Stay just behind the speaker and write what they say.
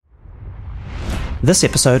This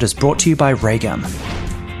episode is brought to you by Raygun.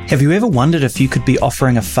 Have you ever wondered if you could be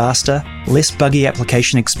offering a faster, less buggy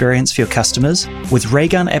application experience for your customers? With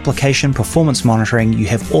Raygun Application Performance Monitoring, you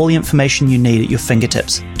have all the information you need at your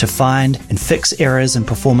fingertips to find and fix errors and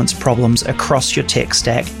performance problems across your tech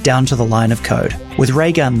stack down to the line of code. With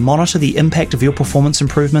Raygun, monitor the impact of your performance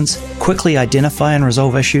improvements, quickly identify and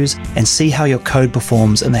resolve issues, and see how your code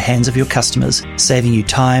performs in the hands of your customers, saving you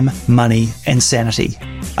time, money, and sanity.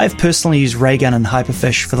 I've personally used Raygun and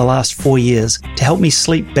Hyperfish for the last 4 years to help me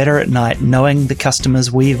sleep better at night, knowing the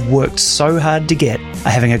customers we've worked so hard to get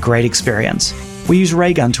are having a great experience. We use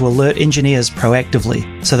Raygun to alert engineers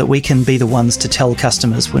proactively so that we can be the ones to tell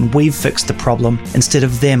customers when we've fixed the problem instead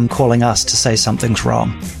of them calling us to say something's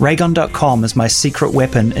wrong. Raygun.com is my secret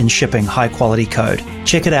weapon in shipping high-quality code.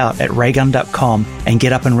 Check it out at Raygun.com and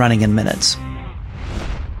get up and running in minutes.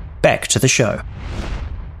 Back to the show.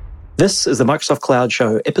 This is the Microsoft Cloud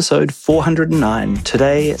Show, episode 409.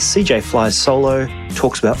 Today, CJ flies solo,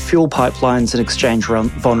 talks about fuel pipelines and exchange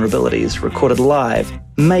vulnerabilities, recorded live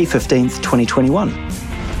May 15th, 2021.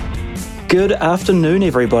 Good afternoon,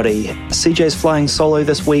 everybody. CJ's flying solo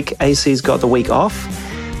this week. AC's got the week off.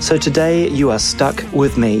 So today you are stuck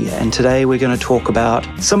with me, and today we're going to talk about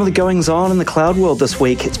some of the goings on in the cloud world this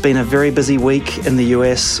week. It's been a very busy week in the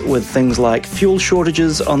US with things like fuel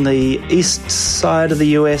shortages on the east side of the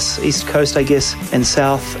US, east coast, I guess, and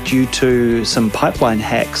south due to some pipeline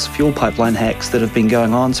hacks, fuel pipeline hacks that have been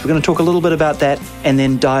going on. So we're going to talk a little bit about that and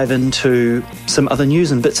then dive into some other news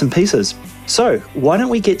and bits and pieces. So why don't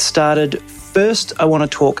we get started? First, I want to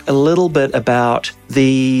talk a little bit about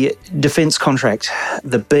the defense contract,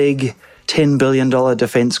 the big $10 billion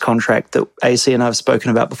defense contract that AC and I have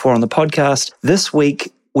spoken about before on the podcast. This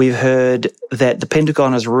week, we've heard that the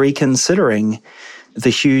Pentagon is reconsidering the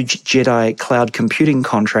huge JEDI cloud computing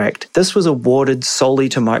contract. This was awarded solely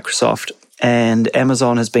to Microsoft, and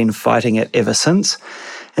Amazon has been fighting it ever since.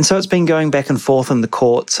 And so it's been going back and forth in the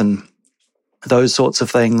courts and those sorts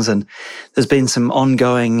of things. And there's been some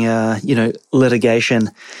ongoing,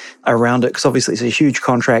 litigation around it, because obviously it's a huge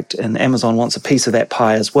contract and Amazon wants a piece of that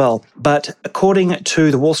pie as well. But according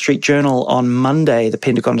to the Wall Street Journal on Monday, the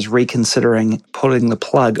Pentagon is reconsidering pulling the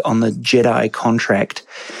plug on the JEDI contract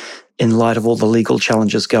in light of all the legal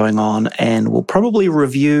challenges going on, and will probably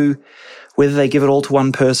review whether they give it all to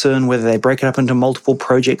one person, whether they break it up into multiple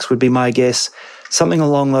projects would be my guess. Something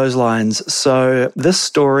along those lines. So this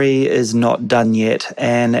story is not done yet,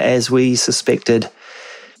 and as we suspected,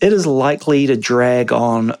 it is likely to drag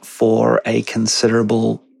on for a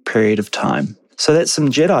considerable period of time. So that's some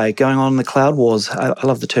JEDI going on in the cloud wars. I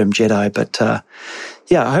love the term JEDI, but I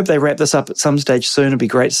hope they wrap this up at some stage soon. It'd be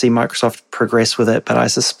great to see Microsoft progress with it, but I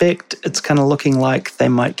suspect it's kind of looking like they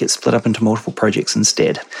might get split up into multiple projects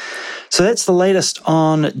instead. So that's the latest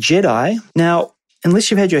on JEDI. Now,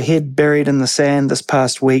 unless you've had your head buried in the sand this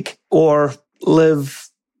past week or live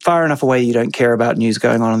far enough away you don't care about news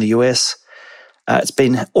going on in the US, it's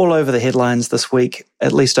been all over the headlines this week,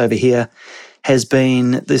 at least over here, has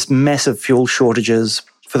been this massive fuel shortages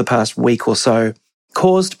for the past week or so,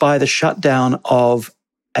 caused by the shutdown of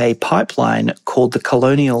a pipeline called the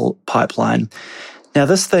Colonial Pipeline. Now,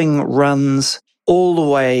 this thing runs all the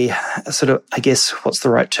way, sort of, I guess, what's the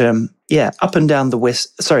right term? Up and down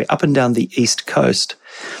the east coast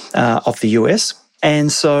of the US.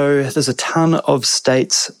 And so there's a ton of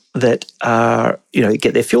states that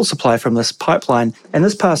get their fuel supply from this pipeline. And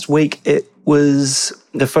this past week, it was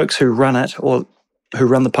the folks who run it, or who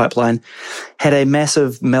run the pipeline, had a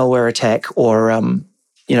massive malware attack, or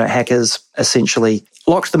hackers essentially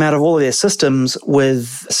locked them out of all of their systems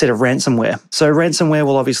with a set of ransomware. So ransomware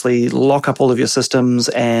will obviously lock up all of your systems,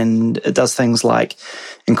 and it does things like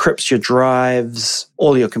encrypts your drives,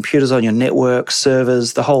 all your computers on your network,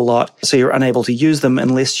 servers, the whole lot. So you're unable to use them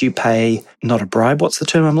unless you pay, not a bribe, what's the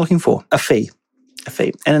term I'm looking for? A fee.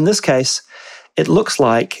 And in this case, it looks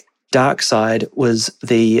like DarkSide was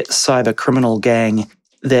the cyber criminal gang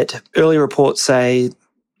that early reports say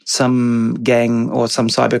some gang or some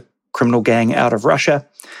cyber criminal gang out of Russia,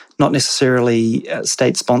 not necessarily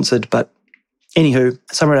state-sponsored, but anywho,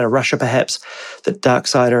 somewhere out of Russia perhaps, that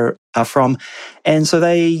DarkSide are from. And so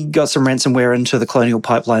they got some ransomware into the Colonial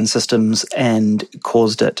Pipeline systems and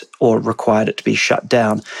caused it, or required it, to be shut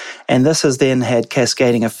down. And this has then had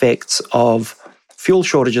cascading effects of fuel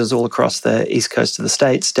shortages all across the east coast of the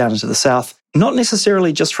States, down into the south, not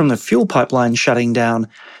necessarily just from the fuel pipeline shutting down,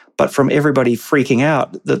 but from everybody freaking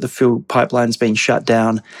out that the fuel pipeline's been shut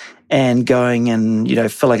down and going and,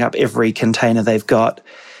 filling up every container they've got.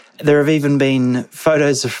 There have even been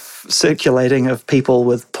photos circulating of people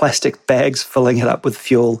with plastic bags filling it up with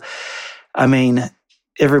fuel. I mean,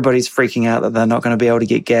 everybody's freaking out that they're not going to be able to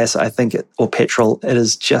get gas, or petrol. It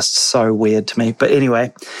is just so weird to me. But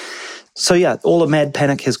anyway, so yeah, all the mad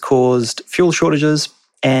panic has caused fuel shortages.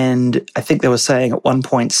 And I think they were saying at one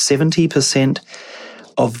point 70%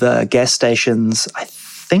 of the gas stations, I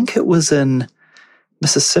think it was in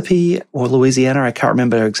Mississippi or Louisiana, I can't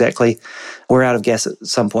remember exactly, were out of gas at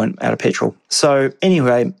some point, out of petrol. So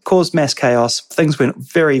anyway, caused mass chaos. Things went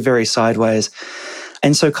very, very sideways.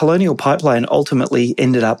 And so Colonial Pipeline ultimately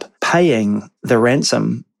ended up paying the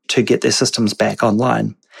ransom to get their systems back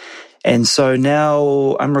online. And so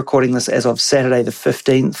now I'm recording this as of Saturday, the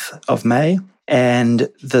 15th of May, and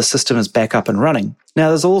the system is back up and running. Now,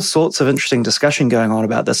 there's all sorts of interesting discussion going on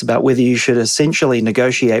about this, about whether you should essentially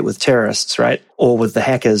negotiate with terrorists, right? Or with the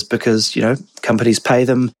hackers, because, companies pay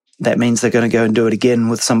them. That means they're going to go and do it again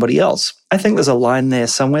with somebody else. I think there's a line there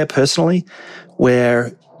somewhere, personally,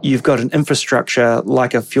 where you've got an infrastructure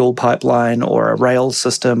like a fuel pipeline or a rail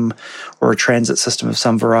system or a transit system of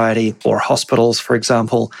some variety, or hospitals, for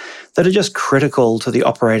example, that are just critical to the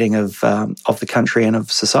operating of the country and of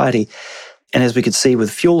society. And as we could see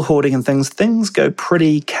with fuel hoarding and things go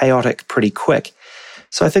pretty chaotic pretty quick.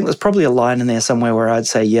 So I think there's probably a line in there somewhere where I'd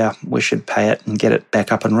say, yeah, we should pay it and get it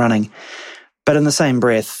back up and running. But in the same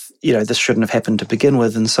breath, this shouldn't have happened to begin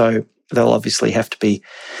with. And so they'll obviously have to be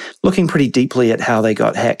looking pretty deeply at how they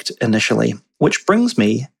got hacked initially, which brings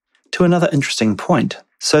me to another interesting point.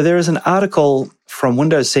 So there is an article from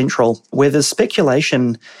Windows Central where there's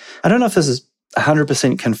speculation. I don't know if this is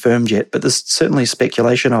 100% confirmed yet, but there's certainly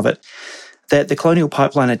speculation of it, that the Colonial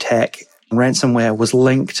Pipeline attack ransomware was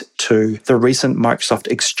linked to the recent Microsoft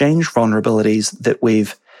Exchange vulnerabilities that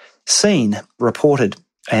we've seen reported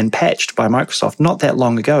and patched by Microsoft not that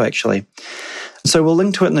long ago, actually. So we'll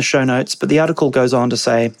link to it in the show notes, but the article goes on to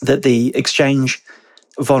say that the Exchange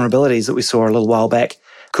vulnerabilities that we saw a little while back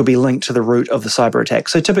could be linked to the root of the cyber attack.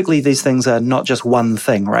 So typically these things are not just one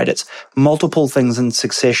thing, right? It's multiple things in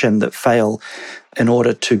succession that fail in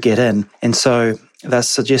order to get in. And so they're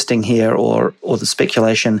suggesting here, or the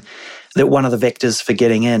speculation, that one of the vectors for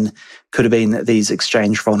getting in could have been these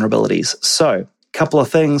Exchange vulnerabilities. So a couple of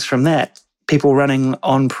things from that. People running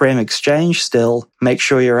on-prem Exchange still, make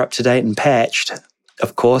sure you're up to date and patched.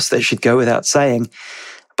 Of course, that should go without saying.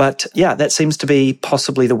 But yeah, that seems to be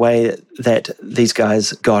possibly the way that these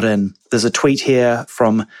guys got in. There's a tweet here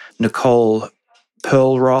from Nicole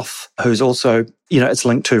Perlroth, who's also, it's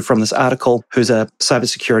linked to from this article, who's a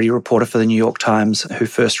cybersecurity reporter for the New York Times who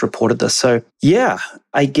first reported this. So yeah,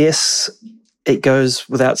 I guess it goes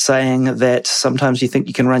without saying that sometimes you think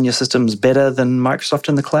you can run your systems better than Microsoft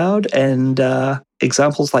in the cloud, and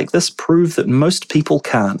examples like this prove that most people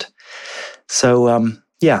can't. So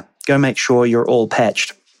yeah, go make sure you're all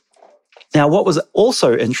patched. Now, what was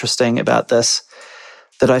also interesting about this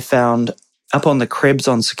that I found up on the Krebs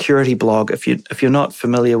on Security blog, if you're not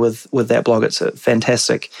familiar with that blog, it's a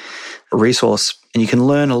fantastic resource, and you can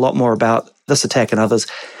learn a lot more about this attack and others.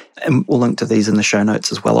 And we'll link to these in the show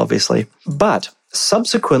notes as well, obviously. But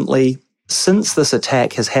subsequently, since this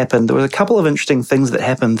attack has happened, there were a couple of interesting things that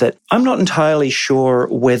happened that I'm not entirely sure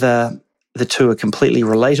whether the two are completely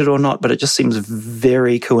related or not, but it just seems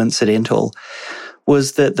very coincidental,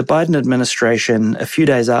 was that the Biden administration, a few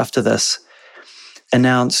days after this,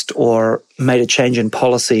 announced or made a change in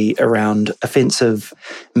policy around offensive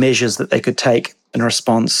measures that they could take in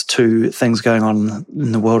response to things going on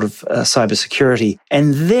in the world of cybersecurity.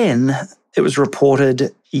 And then it was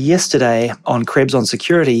reported yesterday on Krebs on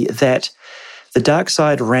Security that the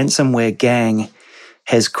DarkSide ransomware gang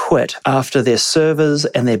has quit after their servers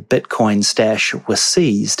and their Bitcoin stash were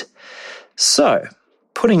seized. So,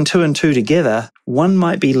 putting two and two together, one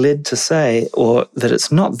might be led to say, or that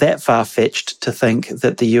it's not that far-fetched to think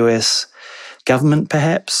that the US government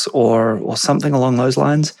perhaps, or something along those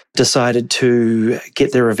lines, decided to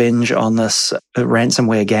get their revenge on this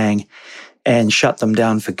ransomware gang and shut them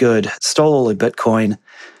down for good, stole all their Bitcoin,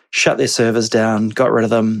 shut their servers down, got rid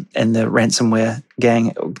of them, and the ransomware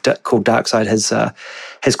gang called DarkSide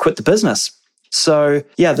has quit the business. So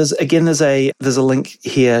yeah, there's a link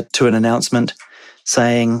here to an announcement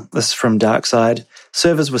saying, this is from DarkSide,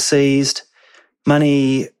 servers were seized,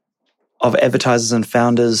 money of advertisers and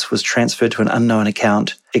founders was transferred to an unknown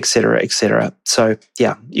account, etc., etc. So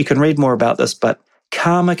yeah, you can read more about this, but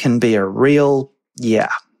karma can be a real,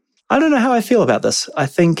 I don't know how I feel about this. I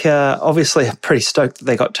think, obviously, I'm pretty stoked that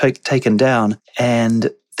they got taken down,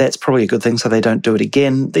 and that's probably a good thing so they don't do it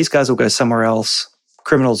again. These guys will go somewhere else.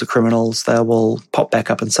 Criminals are criminals. They will pop back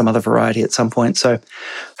up in some other variety at some point. So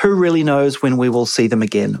who really knows when we will see them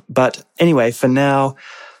again? But anyway, for now,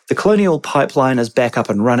 the Colonial Pipeline is back up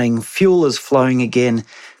and running. Fuel is flowing again.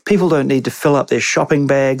 People don't need to fill up their shopping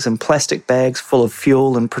bags and plastic bags full of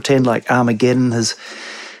fuel and pretend like Armageddon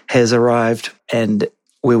has arrived, and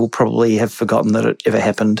we will probably have forgotten that it ever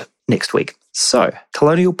happened next week. So,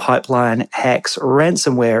 Colonial Pipeline hacks,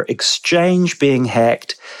 ransomware, Exchange being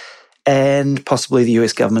hacked, and possibly the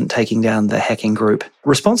US government taking down the hacking group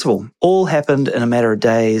responsible. All happened in a matter of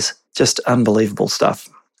days. Just unbelievable stuff.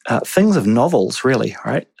 Things of novels, really,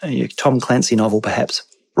 right? A Tom Clancy novel, perhaps.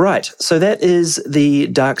 Right, so that is the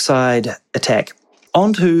DarkSide attack.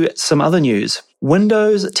 On to some other news.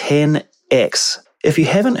 Windows 10X. If you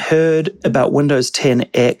haven't heard about Windows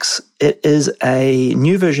 10X, it is a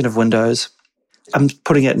new version of Windows. I'm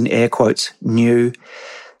putting it in air quotes, new.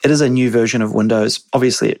 It is a new version of Windows.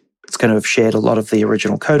 Obviously, it's going to have shared a lot of the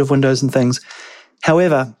original code of Windows and things.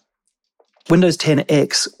 However, Windows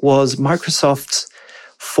 10X was Microsoft's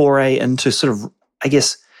foray into sort of, I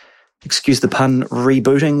guess, excuse the pun,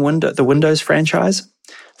 rebooting the Windows franchise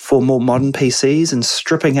for more modern PCs and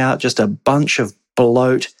stripping out just a bunch of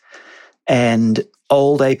bloat and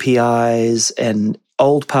old APIs and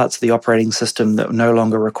old parts of the operating system that were no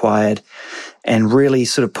longer required, and really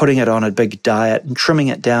sort of putting it on a big diet and trimming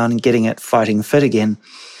it down and getting it fighting fit again.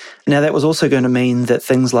 Now, that was also going to mean that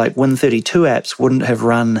things like Win32 apps wouldn't have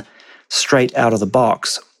run straight out of the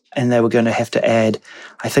box, and they were going to have to add,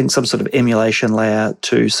 I think, some sort of emulation layer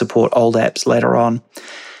to support old apps later on.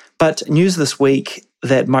 But news this week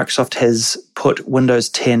that Microsoft has put Windows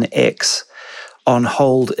 10X on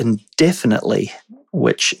hold indefinitely,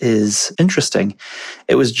 which is interesting.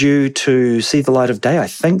 It was due to see the light of day, I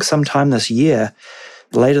think, sometime this year,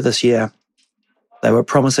 later this year. They were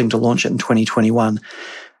promising to launch it in 2021.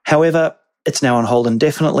 However, it's now on hold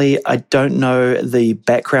indefinitely. I don't know the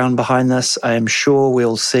background behind this. I am sure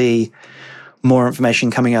we'll see more information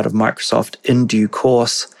coming out of Microsoft in due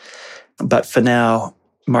course. But for now,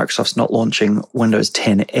 Microsoft's not launching Windows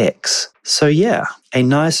 10X. So yeah, a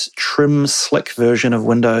nice, trim, slick version of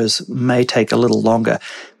Windows may take a little longer.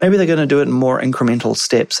 Maybe they're going to do it in more incremental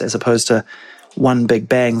steps as opposed to one big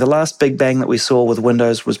bang. The last big bang that we saw with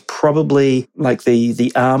Windows was probably like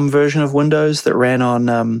the ARM version of Windows that ran on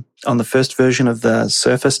the first version of the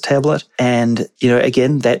Surface tablet. And,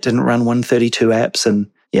 again, that didn't run Win32 apps.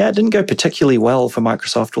 And yeah, it didn't go particularly well for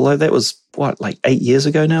Microsoft, although that was, 8 years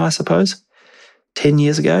ago now, I suppose? 10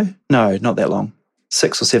 years ago? No, not that long.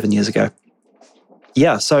 6 or 7 years ago.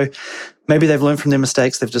 Yeah, so maybe they've learned from their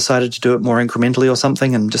mistakes. They've decided to do it more incrementally or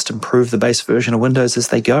something and just improve the base version of Windows as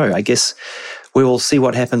they go. I guess we will see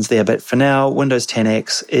what happens there. But for now, Windows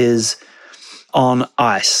 10X is on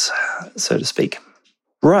ice, so to speak.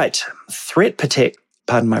 Right, threat protection.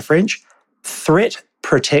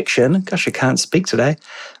 Gosh, I can't speak today.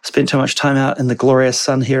 Spent too much time out in the glorious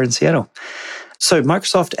sun here in Seattle. So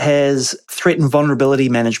Microsoft has threat and vulnerability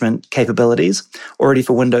management capabilities already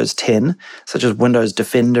for Windows 10, such as Windows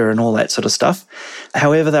Defender and all that sort of stuff.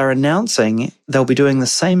 However, they're announcing they'll be doing the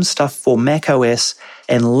same stuff for macOS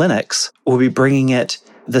and Linux. We'll be bringing it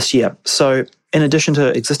this year. So in addition to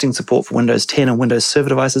existing support for Windows 10 and Windows Server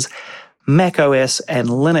devices, macOS and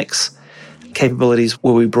Linux capabilities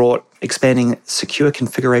will be brought, expanding secure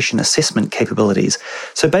configuration assessment capabilities.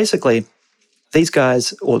 So basically,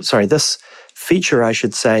 this feature, I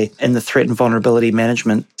should say, in the threat and vulnerability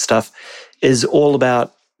management stuff is all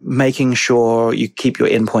about making sure you keep your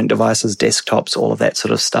endpoint devices, desktops, all of that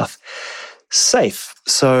sort of stuff safe.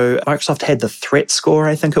 So Microsoft had the threat score,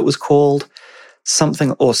 I think it was called,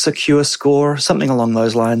 something, or secure score, something along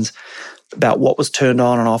those lines, about what was turned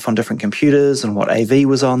on and off on different computers and what AV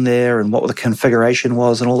was on there and what the configuration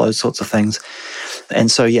was and all those sorts of things.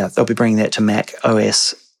 And so, yeah, they'll be bringing that to Mac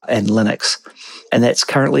OS and Linux. And that's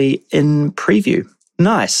currently in preview.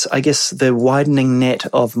 Nice. I guess the widening net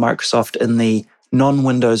of Microsoft in the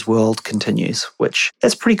non-Windows world continues, which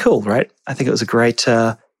that's pretty cool, right? I think it was a great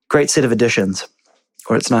set of additions,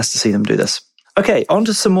 or it's nice to see them do this. Okay, on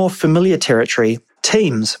to some more familiar territory,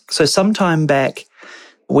 Teams. So sometime back,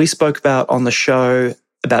 we spoke about on the show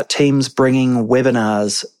about Teams bringing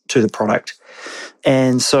webinars to the product.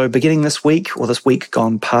 And so beginning this week, or this week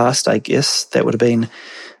gone past, I guess, that would have been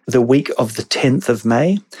the week of the 10th of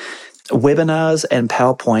May, webinars and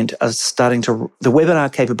PowerPoint are the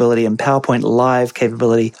webinar capability and PowerPoint Live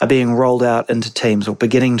capability are being rolled out into Teams, or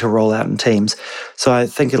beginning to roll out in Teams. So I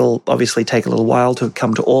think it'll obviously take a little while to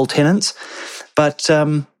come to all tenants. But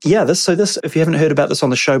this, if you haven't heard about this on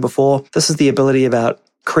the show before, this is the ability about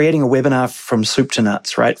creating a webinar from soup to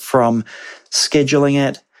nuts, right? From scheduling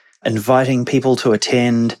it, inviting people to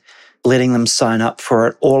attend, letting them sign up for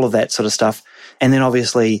it, all of that sort of stuff. And then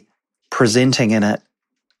obviously presenting in it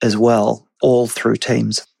as well, all through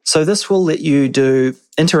Teams. So this will let you do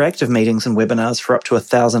interactive meetings and webinars for up to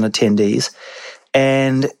 1,000 attendees.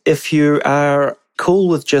 And if you are cool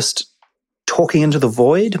with just talking into the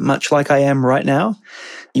void, much like I am right now,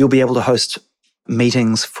 you'll be able to host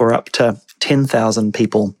meetings for up to 10,000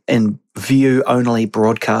 people in view-only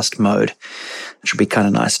broadcast mode, which would be kind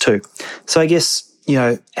of nice too. So I guess,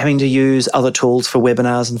 having to use other tools for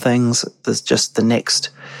webinars and things, there's just the next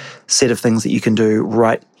set of things that you can do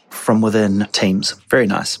right from within Teams. Very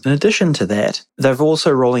nice. In addition to that, they're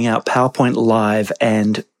also rolling out PowerPoint Live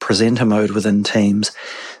and Presenter mode within Teams.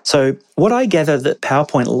 So what I gather that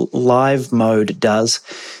PowerPoint Live mode does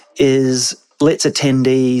is lets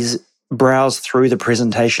attendees browse through the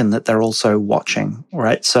presentation that they're also watching,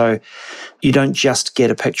 right? So you don't just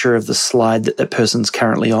get a picture of the slide that person's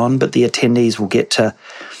currently on, but the attendees will get to,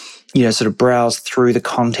 sort of browse through the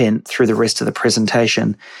content through the rest of the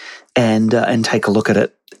presentation and take a look at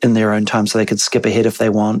it in their own time, so they could skip ahead if they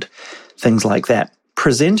want, things like that.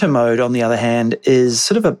 Presenter mode, on the other hand, is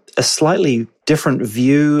sort of a slightly different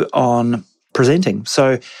view on presenting.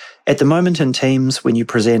 So at the moment in Teams, when you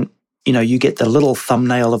present, you get the little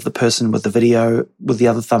thumbnail of the person with the video, with the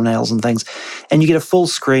other thumbnails and things, and you get a full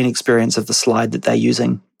screen experience of the slide that they're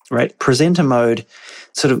using, right? Presenter mode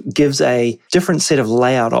sort of gives a different set of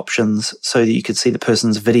layout options so that you could see the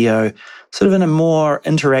person's video sort of in a more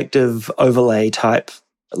interactive overlay type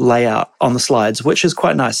layout on the slides, which is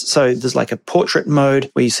quite nice. So there's like a portrait mode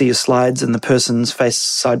where you see your slides and the person's face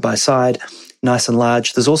side by side, nice and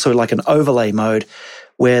large. There's also like an overlay mode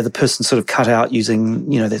where the person's sort of cut out using,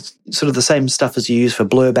 that's sort of the same stuff as you use for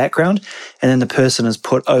blur background, and then the person is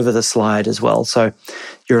put over the slide as well. So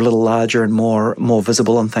you're a little larger and more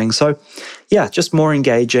visible and things. So yeah, just more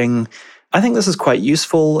engaging. I think this is quite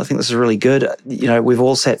useful. I think this is really good. We've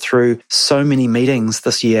all sat through so many meetings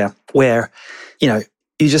this year where,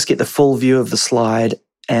 you just get the full view of the slide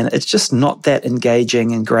and it's just not that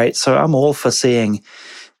engaging and great. So I'm all for seeing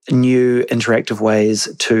new interactive ways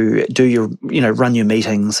to do your, run your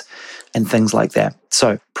meetings and things like that.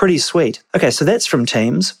 So pretty sweet. Okay, so that's from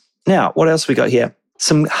Teams. Now, what else we got here?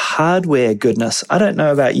 Some hardware goodness. I don't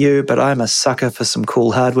know about you, but I'm a sucker for some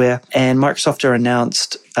cool hardware. And Microsoft are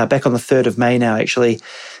announced back on the 3rd of May now, actually,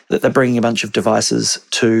 that they're bringing a bunch of devices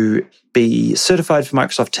to be certified for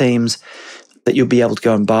Microsoft Teams that you'll be able to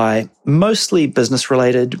go and buy. Mostly business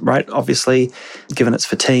related, right? Obviously, given it's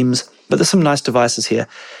for Teams. But there's some nice devices here.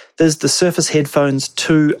 There's the Surface Headphones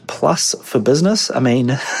 2 Plus for business. I mean,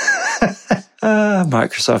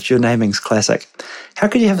 Microsoft, your naming's classic. How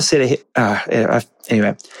could you have a set of...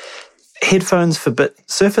 anyway,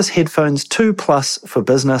 Surface Headphones 2 Plus for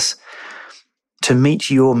business to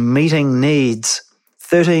meet your meeting needs.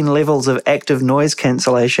 13 levels of active noise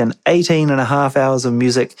cancellation, 18 and a half hours of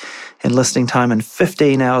music and listening time, and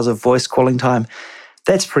 15 hours of voice calling time.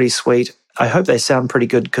 That's pretty sweet. I hope they sound pretty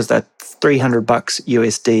good because they're $300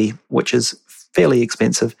 USD, which is fairly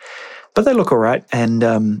expensive, but they look all right. And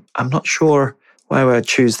I'm not sure why I would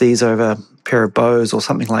choose these over a pair of Bose or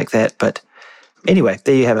something like that. But anyway,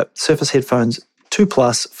 there you have it. Surface Headphones 2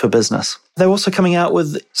 Plus for business. They're also coming out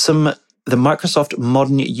with the Microsoft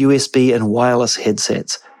Modern USB and wireless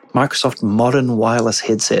headsets. Microsoft Modern Wireless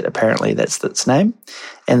Headset, apparently that's its name,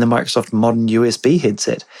 and the Microsoft Modern USB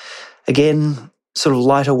headset. Again, sort of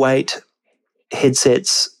lighter weight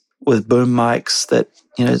headsets with boom mics that,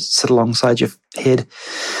 sit alongside your head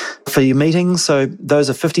for your meetings. So those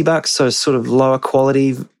are $50, so sort of lower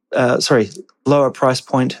quality, lower price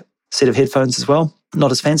point set of headphones as well.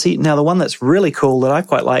 Not as fancy. Now, the one that's really cool that I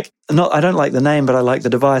quite like, I don't like the name, but I like the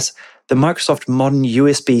device, the Microsoft Modern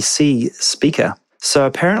USB-C speaker. So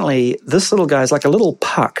apparently this little guy is like a little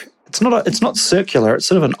puck. It's not circular. It's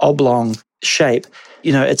sort of an oblong shape.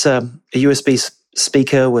 It's a USB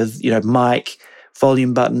speaker with, mic,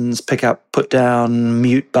 volume buttons, pick up, put down,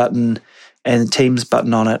 mute button, and Teams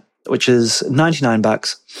button on it, which is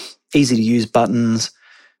 $99. Easy to use buttons,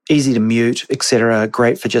 easy to mute, etc.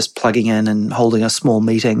 Great for just plugging in and holding a small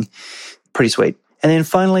meeting. Pretty sweet. And then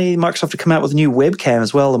finally, Microsoft have come out with a new webcam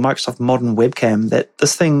as well, the Microsoft Modern Webcam.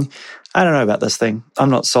 This thing, I don't know about this thing.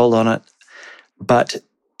 I'm not sold on it, but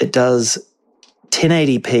it does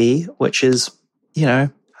 1080p, which is,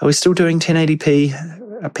 are we still doing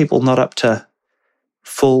 1080p? Are people not up to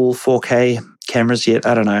full 4K cameras yet?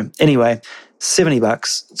 I don't know. Anyway,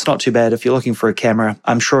 $70. It's not too bad if you're looking for a camera.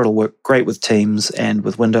 I'm sure it'll work great with Teams and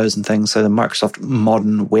with Windows and things. So the Microsoft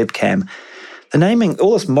Modern Webcam. The naming,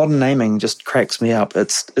 all this modern naming just cracks me up.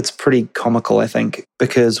 It's pretty comical, I think,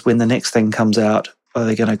 because when the next thing comes out, are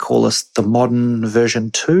they going to call us the modern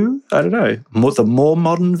version 2? I don't know. The more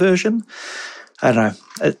modern version? I don't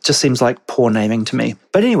know. It just seems like poor naming to me.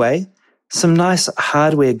 But anyway, some nice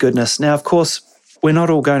hardware goodness. Now, of course, we're not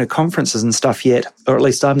all going to conferences and stuff yet, or at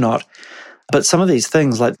least I'm not. But some of these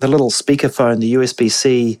things, like the little speakerphone, the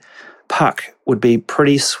USB-C puck, would be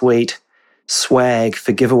pretty sweet swag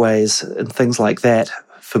for giveaways and things like that,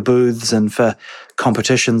 for booths and for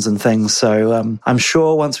competitions and things. So I'm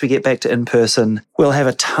sure once we get back to in-person, we'll have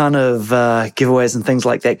a ton of giveaways and things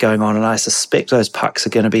like that going on. And I suspect those pucks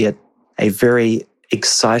are going to be a very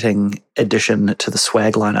exciting addition to the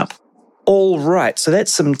swag lineup. All right, so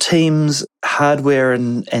that's some Teams hardware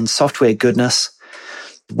and software goodness,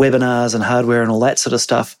 webinars and hardware and all that sort of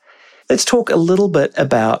stuff. Let's talk a little bit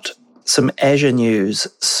about some Azure news.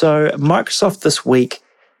 So Microsoft this week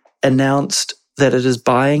announced that it is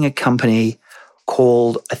buying a company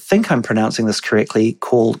called, I think I'm pronouncing this correctly,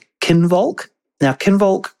 called Kinvolk. Now,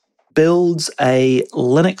 Kinvolk builds a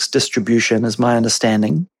Linux distribution, is my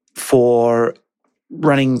understanding, for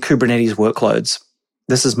running Kubernetes workloads.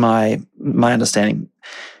 This is my understanding.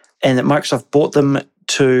 And that Microsoft bought them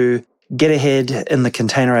to get ahead in the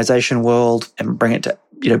containerization world and bring it to,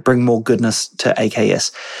 bring more goodness to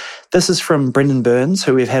AKS. This is from Brendan Burns,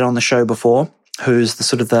 who we've had on the show before, who's the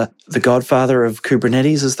sort of the godfather of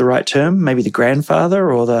Kubernetes is the right term, maybe the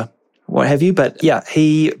grandfather or the what have you. But yeah,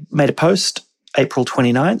 he made a post April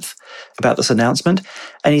 29th about this announcement.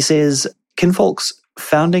 And he says, Kinvolk's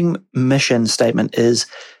founding mission statement is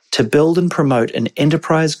to build and promote an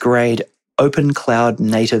enterprise-grade open cloud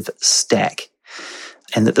native stack,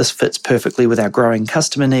 and that this fits perfectly with our growing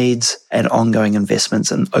customer needs and ongoing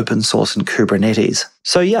investments in open source and Kubernetes.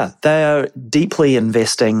 So yeah, they are deeply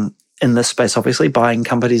investing in this space. Obviously, buying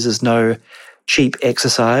companies is no cheap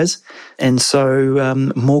exercise. And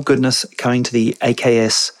so more goodness coming to the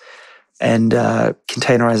AKS and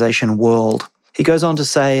containerization world. He goes on to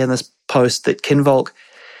say in this post that Kinvolk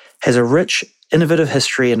has a rich, innovative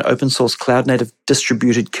history in open source cloud-native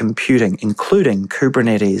distributed computing, including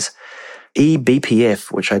Kubernetes,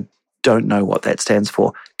 eBPF, which I don't know what that stands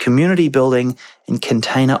for, community building, and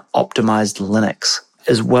container-optimized Linux,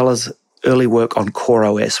 as well as early work on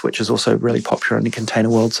CoreOS, which is also really popular in the container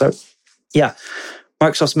world. So yeah,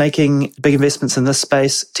 Microsoft's making big investments in this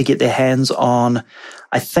space to get their hands on,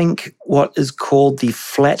 I think, what is called the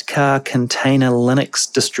Flatcar Container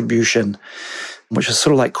Linux distribution, which is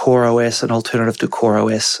sort of like CoreOS, an alternative to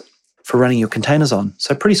CoreOS for running your containers on.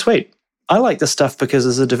 So pretty sweet. I like this stuff because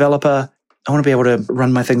as a developer, I want to be able to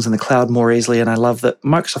run my things in the cloud more easily. And I love that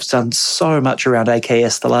Microsoft's done so much around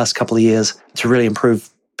AKS the last couple of years to really improve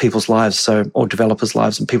people's lives, or developers'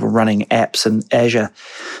 lives, and people running apps in Azure.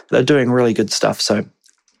 They're doing really good stuff. So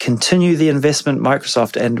continue the investment,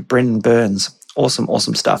 Microsoft and Brendan Burns. Awesome,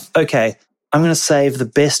 awesome stuff. Okay, I'm going to save the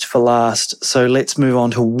best for last. So let's move on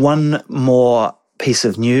to one more piece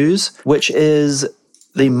of news, which is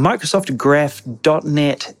the Microsoft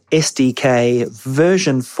Graph.NET SDK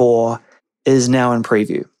version 4 is now in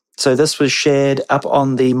preview. So this was shared up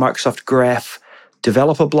on the Microsoft Graph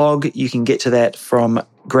developer blog. You can get to that from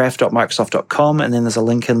graph.microsoft.com, and then there's a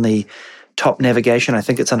link in the top navigation. I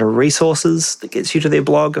think it's under resources that gets you to their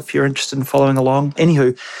blog if you're interested in following along.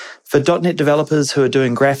 Anywho, for .NET developers who are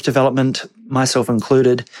doing graph development, myself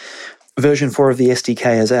included, version 4 of the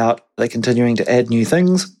SDK is out. They're continuing to add new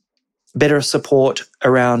things. Better support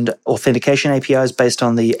around authentication APIs based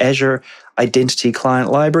on the Azure Identity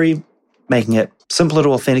Client Library, making it simpler to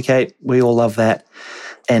authenticate. We all love that.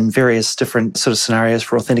 And various different sort of scenarios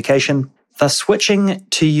for authentication. They're switching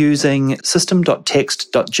to using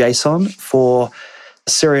system.text.json for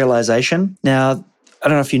serialization. Now, I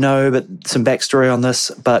don't know if you know, but some backstory on this,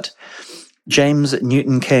 but James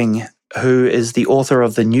Newton King, who is the author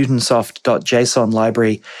of the Newtonsoft.json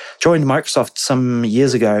library, joined Microsoft some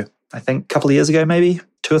years ago. I think a couple of years ago, maybe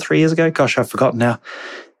 2 or 3 years ago. Gosh, I've forgotten now.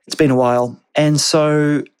 It's been a while. And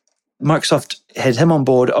so Microsoft had him on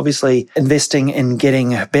board, obviously investing in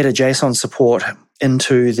getting better JSON support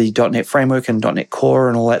into the .NET framework and .NET Core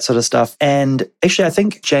and all that sort of stuff. And actually, I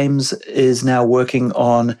think James is now working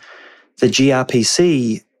on the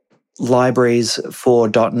gRPC libraries for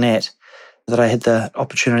 .NET that I had the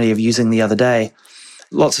opportunity of using the other day.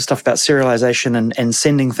 Lots of stuff about serialization and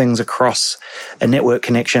sending things across a network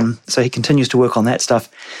connection. So he continues to work on that stuff.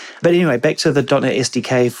 But anyway, back to the .NET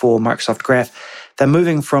SDK for Microsoft Graph. They're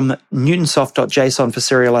moving from Newtonsoft.json for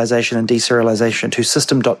serialization and deserialization to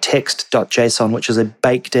system.text.json, which is a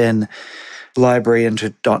baked-in library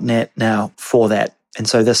into .NET now for that. And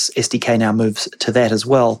so this SDK now moves to that as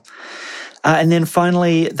well. And then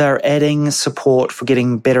finally, they're adding support for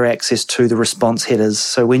getting better access to the response headers.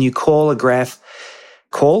 So when you call a graph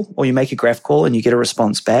call, or you make a graph call and you get a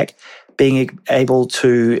response back, being able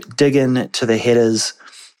to dig in to the headers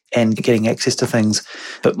and getting access to things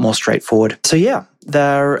a bit more straightforward. So yeah,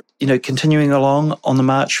 they're continuing along on the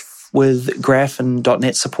march with Graph and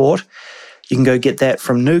 .NET support. You can go get that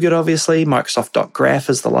from NuGet, obviously. Microsoft.graph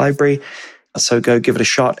is the library. So go give it a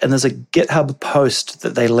shot. And there's a GitHub post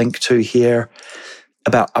that they link to here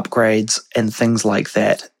about upgrades and things like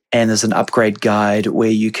that. And there's an upgrade guide where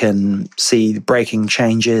you can see the breaking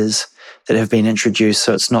changes that have been introduced.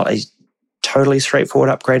 So it's not a totally straightforward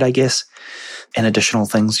upgrade, I guess, and additional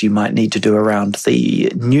things you might need to do around the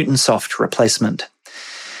Newtonsoft replacement.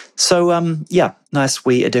 So nice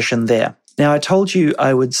wee addition there. Now, I told you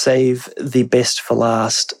I would save the best for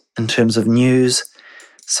last in terms of news.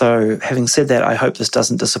 So having said that, I hope this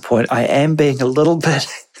doesn't disappoint. I am being a little bit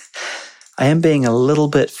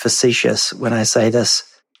facetious when I say this.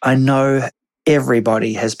 I know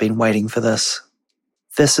everybody has been waiting for this.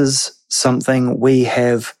 This is something we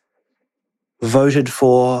have voted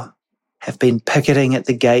for, have been picketing at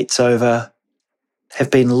the gates over, have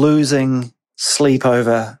been losing sleep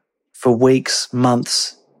over for weeks,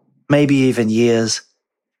 months, maybe even years,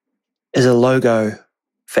 is a logo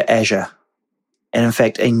for Azure. And in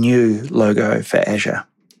fact, a new logo for Azure.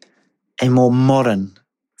 A more modern,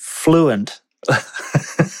 fluent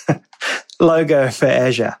logo for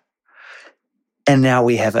Azure. And now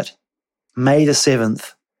we have it. May the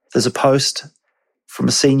 7th, there's a post from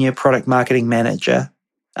a senior product marketing manager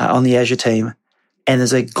on the Azure team, and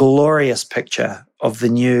there's a glorious picture of the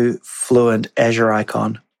new fluent Azure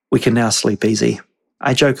icon. We can now sleep easy.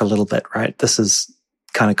 I joke a little bit, right? This is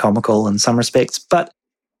kind of comical in some respects, but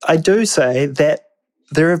I do say that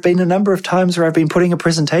there have been a number of times where I've been putting a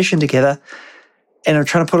presentation together and I'm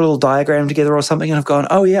trying to put a little diagram together or something, and I've gone,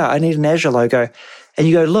 oh yeah, I need an Azure logo. And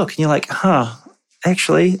you go, look, and you're like,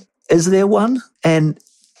 actually, is there one? And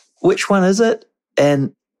which one is it?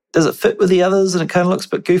 And does it fit with the others? And it kind of looks a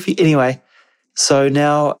bit goofy. Anyway, so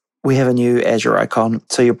now we have a new Azure icon.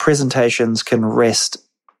 So your presentations can rest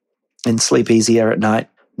and sleep easier at night,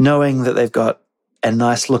 knowing that they've got a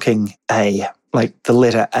nice looking A, like the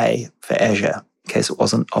letter A for Azure, in case it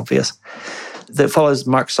wasn't obvious, that follows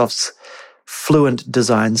Microsoft's Fluent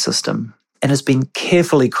design system and has been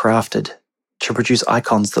carefully crafted to produce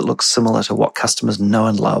icons that look similar to what customers know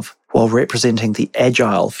and love while representing the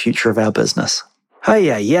agile future of our business.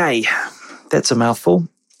 Hey, that's a mouthful.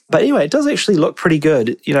 But anyway, it does actually look pretty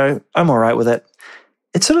good. I'm all right with it.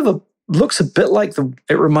 It sort of looks a bit like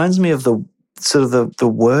it reminds me of the sort of the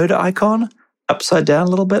Word icon upside down a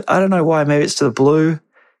little bit. I don't know why. Maybe it's to the blue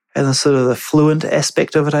and the sort of the fluent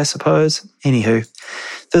aspect of it, I suppose. Anywho,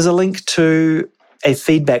 there's a link to a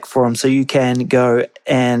feedback forum so you can go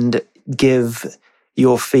and give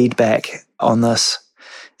your feedback on this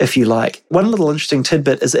if you like. One little interesting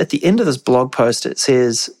tidbit is at the end of this blog post, it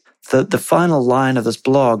says the final line of this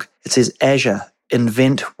blog, it says Azure,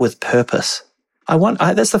 invent with purpose.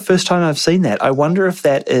 That's the first time I've seen that. I wonder if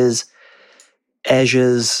that is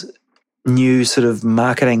Azure's new sort of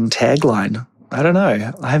marketing tagline. I don't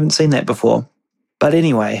know. I haven't seen that before. But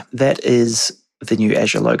anyway, that is the new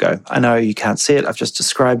Azure logo. I know you can't see it. I've just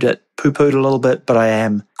described it, poo-pooed a little bit, but I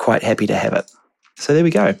am quite happy to have it. So there we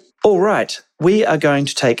go. All right. We are going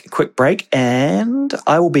to take a quick break and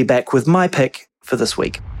I will be back with my pick for this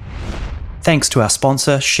week. Thanks to our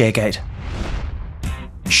sponsor, ShareGate.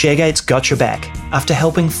 ShareGate's got your back. After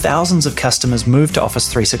helping thousands of customers move to Office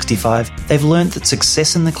 365, they've learned that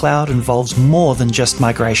success in the cloud involves more than just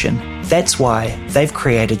migration. That's why they've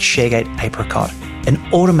created ShareGate Apricot, an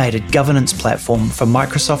automated governance platform for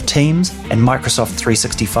Microsoft Teams and Microsoft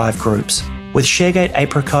 365 groups. With ShareGate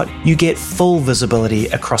Apricot, you get full visibility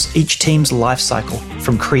across each team's lifecycle,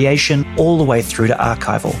 from creation all the way through to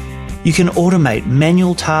archival. You can automate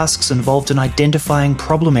manual tasks involved in identifying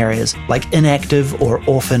problem areas like inactive or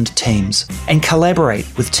orphaned teams, and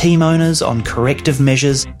collaborate with team owners on corrective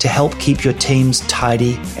measures to help keep your teams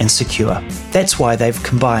tidy and secure. That's why they've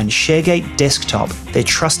combined ShareGate Desktop, their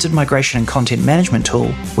trusted migration and content management tool,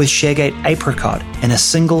 with ShareGate Apricot in a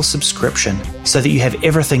single subscription, so that you have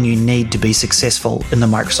everything you need to be successful in the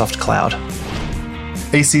Microsoft Cloud.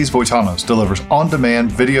 AC's Voitanos delivers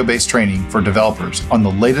on-demand video-based training for developers on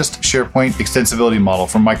the latest SharePoint extensibility model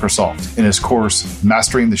from Microsoft in his course,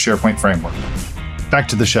 Mastering the SharePoint Framework. Back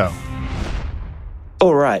to the show.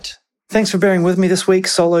 All right. Thanks for bearing with me this week,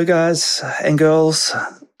 solo guys and girls.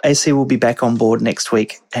 AC will be back on board next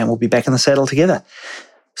week and we'll be back in the saddle together.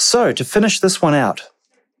 So to finish this one out,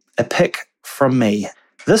 a pick from me.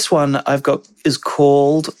 This one I've got is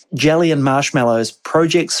called Jelly and Marshmallows,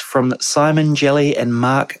 Projects from Simon Jelly and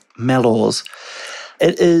Mark Mellors.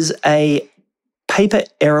 It is a paper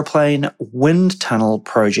aeroplane wind tunnel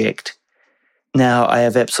project Now, I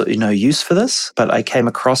have absolutely no use for this, but I came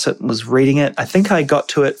across it and was reading it. I think I got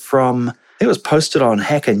to it from, it was posted on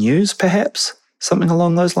Hacker News, perhaps, something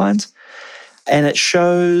along those lines. And it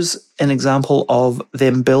shows an example of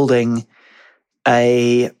them building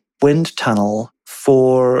a wind tunnel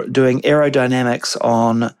for doing aerodynamics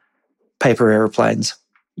on paper airplanes.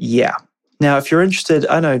 Yeah. Now, if you're interested,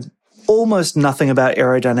 I know almost nothing about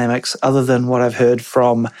aerodynamics other than what I've heard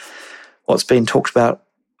from what's been talked about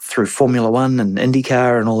through Formula One and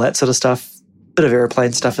IndyCar and all that sort of stuff. Bit of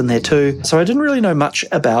airplane stuff in there too. So I didn't really know much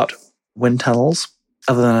about wind tunnels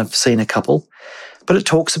other than I've seen a couple. But it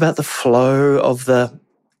talks about the flow of the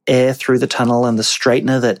air through the tunnel and the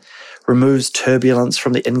straightener that removes turbulence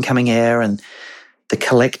from the incoming air, and the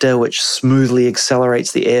collector which smoothly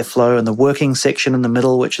accelerates the airflow, and the working section in the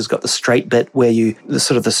middle which has got the straight bit where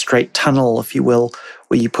the straight tunnel, if you will,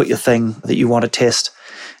 where you put your thing that you want to test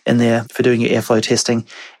in there for doing your airflow testing.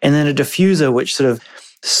 And then a diffuser which sort of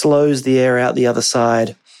slows the air out the other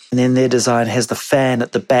side. And then their design has the fan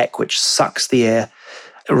at the back which sucks the air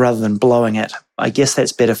rather than blowing it. I guess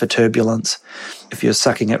that's better for turbulence if you're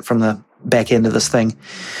sucking it from the back end of this thing.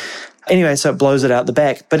 Anyway, so it blows it out the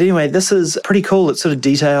back. But anyway, this is pretty cool. It sort of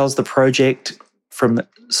details the project from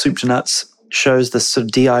soup to nuts, shows this sort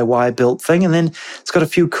of DIY built thing. And then it's got a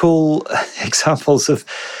few cool examples of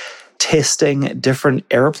testing different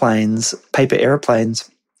airplanes, paper airplanes,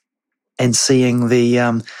 and seeing the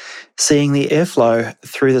airflow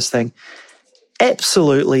through this thing.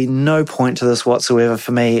 Absolutely no point to this whatsoever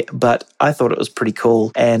for me, but I thought it was pretty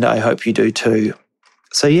cool, and I hope you do too.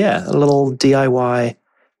 So yeah, a little DIY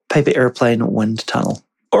paper airplane wind tunnel.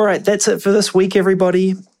 All right, that's it for this week,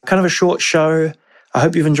 everybody. Kind of a short show. I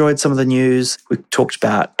hope you've enjoyed some of the news. We talked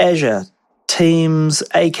about Azure, Teams,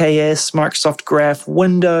 AKS, Microsoft Graph,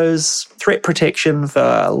 Windows, threat protection for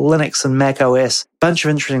Linux and Mac OS. Bunch of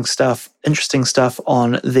interesting stuff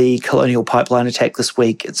on the Colonial Pipeline attack this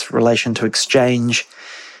week. Its relation to Exchange,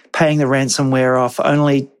 paying the ransomware off,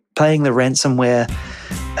 only paying the ransomware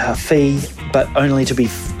fee, but only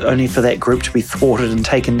for that group to be thwarted and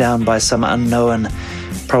taken down by some unknown,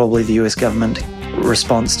 probably the US government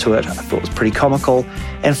response to it. I thought it was pretty comical.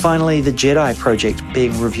 And finally, the Jedi project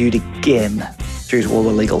being reviewed again due to all the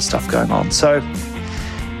legal stuff going on. So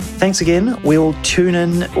thanks again. We'll tune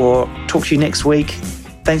in or talk to you next week.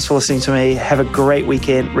 Thanks for listening to me. Have a great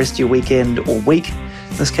weekend, rest of your weekend or week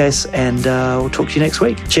in this case, and we'll talk to you next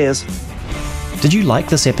week. Cheers. Did you like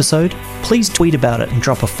this episode? Please tweet about it and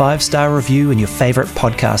drop a 5-star review in your favorite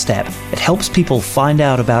podcast app. It helps people find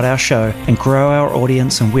out about our show and grow our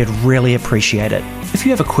audience, and we'd really appreciate it. If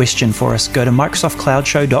you have a question for us, go to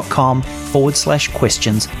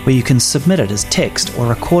microsoftcloudshow.com/questions, where you can submit it as text or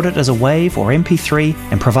record it as a WAV or MP3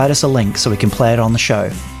 and provide us a link so we can play it on the show.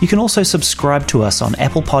 You can also subscribe to us on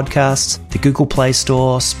Apple Podcasts, the Google Play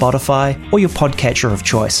Store, Spotify, or your podcatcher of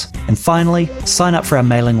choice. And finally, sign up for our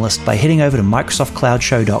mailing list by heading over to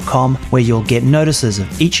microsoftcloudshow.com, where you'll get notices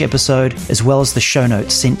of each episode as well as the show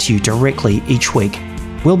notes sent to you directly each week.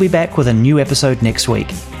 We'll be back with a new episode next week.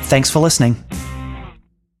 Thanks for listening.